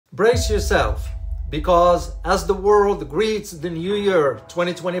Brace yourself, because as the world greets the new year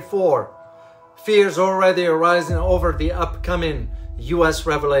 2024, fears already arising over the upcoming US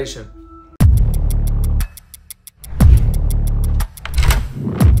revelation.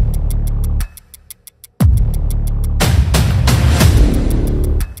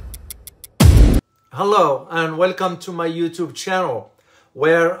 Hello and welcome to my YouTube channel,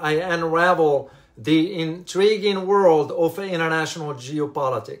 where I unravel the intriguing world of international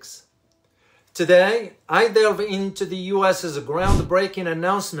geopolitics. Today, I delve into the US's groundbreaking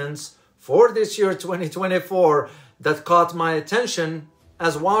announcements for this year 2024 that caught my attention,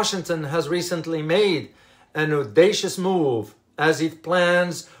 as Washington has recently made an audacious move as it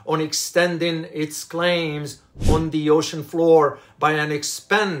plans on extending its claims on the ocean floor by an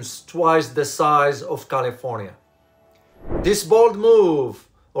expanse twice the size of California. This bold move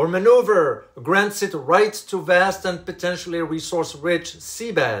or maneuver grants it right to vast and potentially resource-rich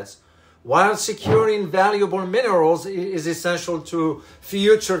seabeds, while securing valuable minerals is essential to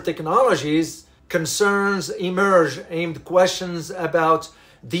future technologies. Concerns emerge aimed questions about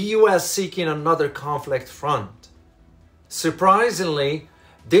the US seeking another conflict front. Surprisingly,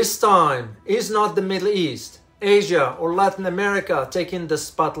 this time is not the Middle East, Asia, or Latin America taking the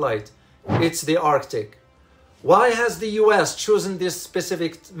spotlight. It's the Arctic. Why has the US chosen this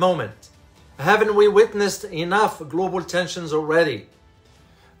specific moment? Haven't we witnessed enough global tensions already?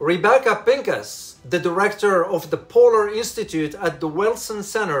 Rebecca Pincus, the director of the Polar Institute at the Wilson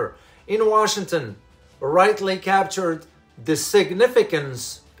Center in Washington, rightly captured the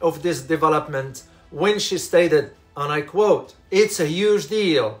significance of this development when she stated, and I quote, "It's a huge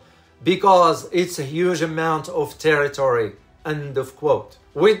deal because it's a huge amount of territory," end of quote.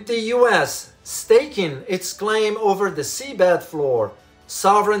 With the US staking its claim over the seabed floor,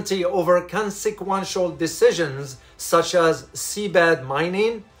 sovereignty over consequential decisions such as seabed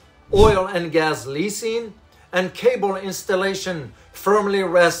mining, oil and gas leasing, and cable installation firmly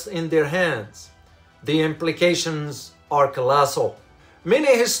rests in their hands. The implications are colossal.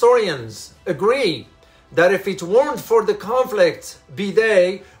 Many historians agree that if it weren't for the conflict, be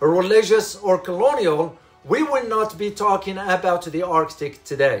they religious or colonial, we would not be talking about the Arctic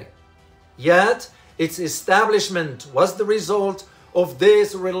today. Yet, its establishment was the result of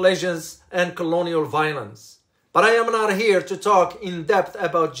this religious and colonial violence. But I am not here to talk in depth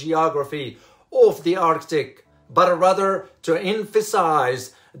about geography of the Arctic, but rather to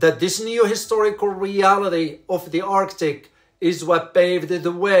emphasize that this new historical reality of the Arctic is what paved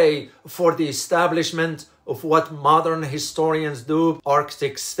the way for the establishment of what modern historians do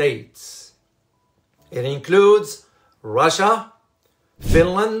Arctic states. It includes Russia,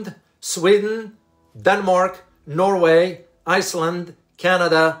 Finland, Sweden, Denmark, Norway, Iceland,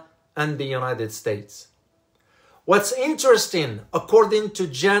 Canada, and the United States. What's interesting, according to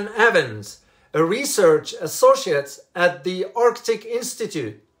Jen Evans, a research associate at the Arctic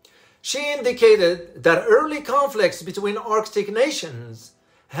Institute, she indicated that early conflicts between Arctic nations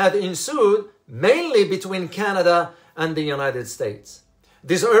had ensued mainly between Canada and the United States.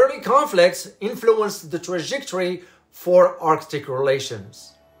 These early conflicts influenced the trajectory for Arctic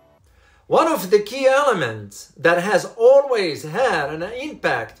relations. One of the key elements that has always had an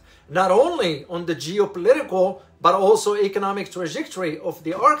impact not only on the geopolitical but also economic trajectory of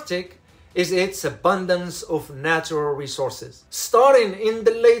the Arctic is its abundance of natural resources. Starting in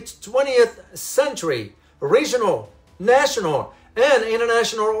the late 20th century, regional, national, and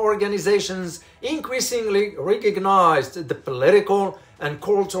international organizations increasingly recognized the political and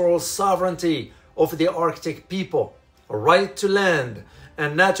cultural sovereignty of the Arctic people. A right to land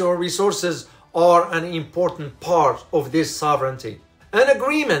and natural resources are an important part of this sovereignty. An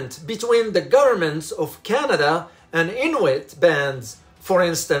agreement between the governments of Canada and Inuit bands, for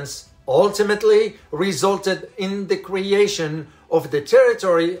instance, ultimately resulted in the creation of the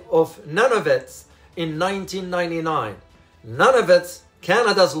territory of Nunavut in 1999. Nunavut,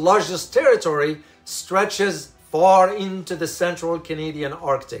 Canada's largest territory, stretches far into the central Canadian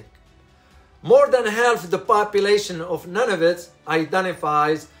Arctic. More than half the population of Nunavut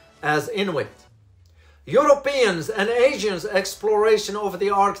identifies as Inuit. Europeans and Asians' exploration of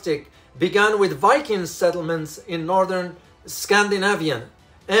the Arctic began with Viking settlements in northern Scandinavia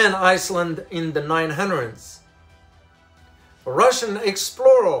and Iceland in the 900s. Russian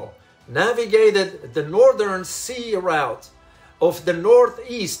explorer navigated the northern sea route of the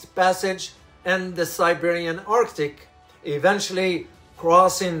Northeast Passage and the Siberian Arctic, eventually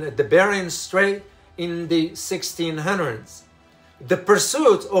crossing the Bering Strait in the 1600s. The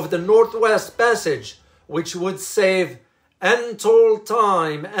pursuit of the Northwest Passage, which would save untold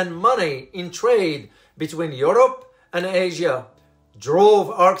time and money in trade between Europe and Asia, drove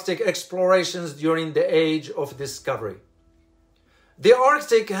Arctic explorations during the Age of Discovery. The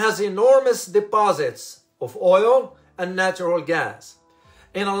Arctic has enormous deposits of oil and natural gas.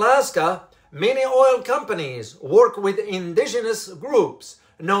 In Alaska, many oil companies work with indigenous groups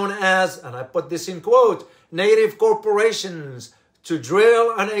known as, and I put this in quote, native corporations to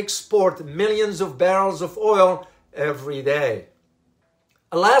drill and export millions of barrels of oil every day.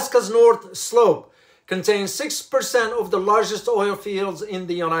 Alaska's North Slope contains 6% of the largest oil fields in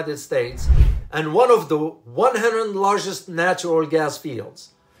the United States and one of the 100 largest natural gas fields.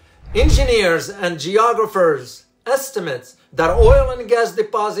 Engineers and geographers estimate that oil and gas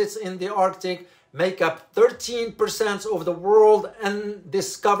deposits in the Arctic make up 13% of the world's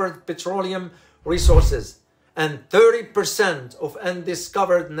undiscovered petroleum resources and 30% of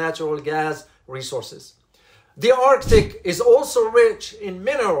undiscovered natural gas resources. The Arctic is also rich in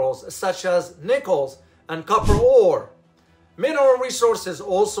minerals such as nickel and copper ore. Mineral resources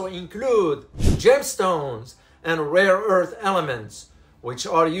also include gemstones and rare earth elements, which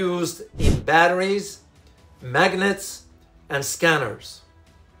are used in batteries, magnets, and scanners.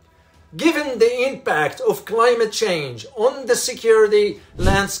 Given the impact of climate change on the security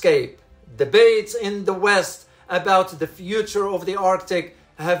landscape, debates in the West about the future of the Arctic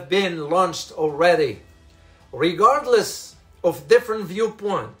have been launched already. Regardless of different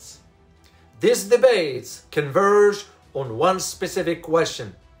viewpoints, these debates converge on one specific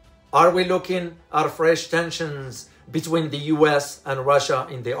question. Are we looking at fresh tensions between the US and Russia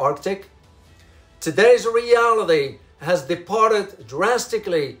in the Arctic? Today's reality has departed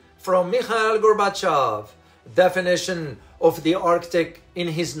drastically from Mikhail Gorbachev's definition of the Arctic in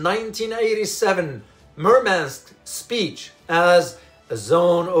his 1987 Murmansk speech as a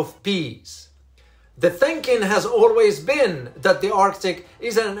zone of peace. The thinking has always been that the Arctic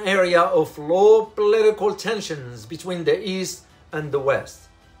is an area of low political tensions between the East and the West.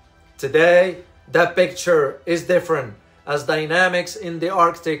 Today, that picture is different as dynamics in the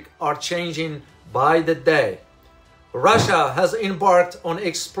Arctic are changing by the day. Russia has embarked on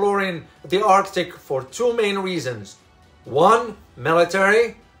exploring the Arctic for two main reasons. One,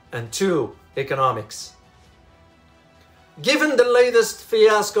 military, and two, economics. Given the latest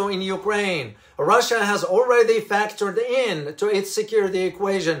fiasco in Ukraine, Russia has already factored in to its security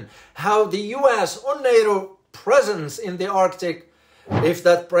equation how the US or NATO presence in the Arctic, if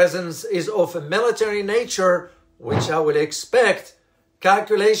that presence is of a military nature, which I would expect,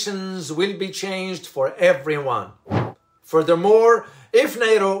 calculations will be changed for everyone. Furthermore, if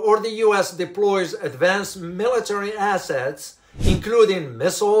NATO or the US deploys advanced military assets, including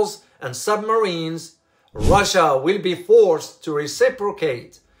missiles and submarines, Russia will be forced to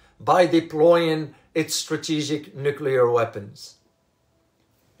reciprocate by deploying its strategic nuclear weapons.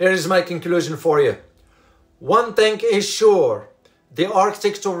 Here is my conclusion for you. One thing is sure, the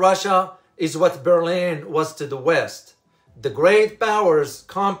Arctic to Russia is what Berlin was to the West. The great powers'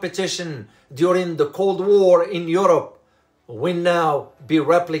 competition during the Cold War in Europe will now be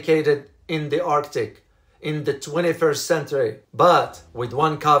replicated in the Arctic in the 21st century. But with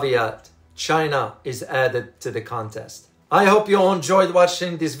one caveat, China is added to the contest. I hope you all enjoyed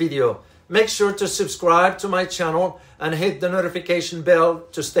watching this video. Make sure to subscribe to my channel and hit the notification bell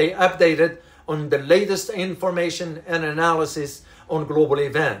to stay updated on the latest information and analysis on global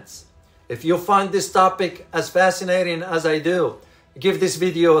events. If you find this topic as fascinating as I do, give this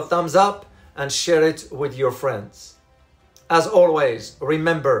video a thumbs up and share it with your friends. As always,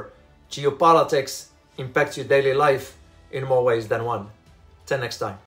 remember, geopolitics impact your daily life in more ways than one. Till next time.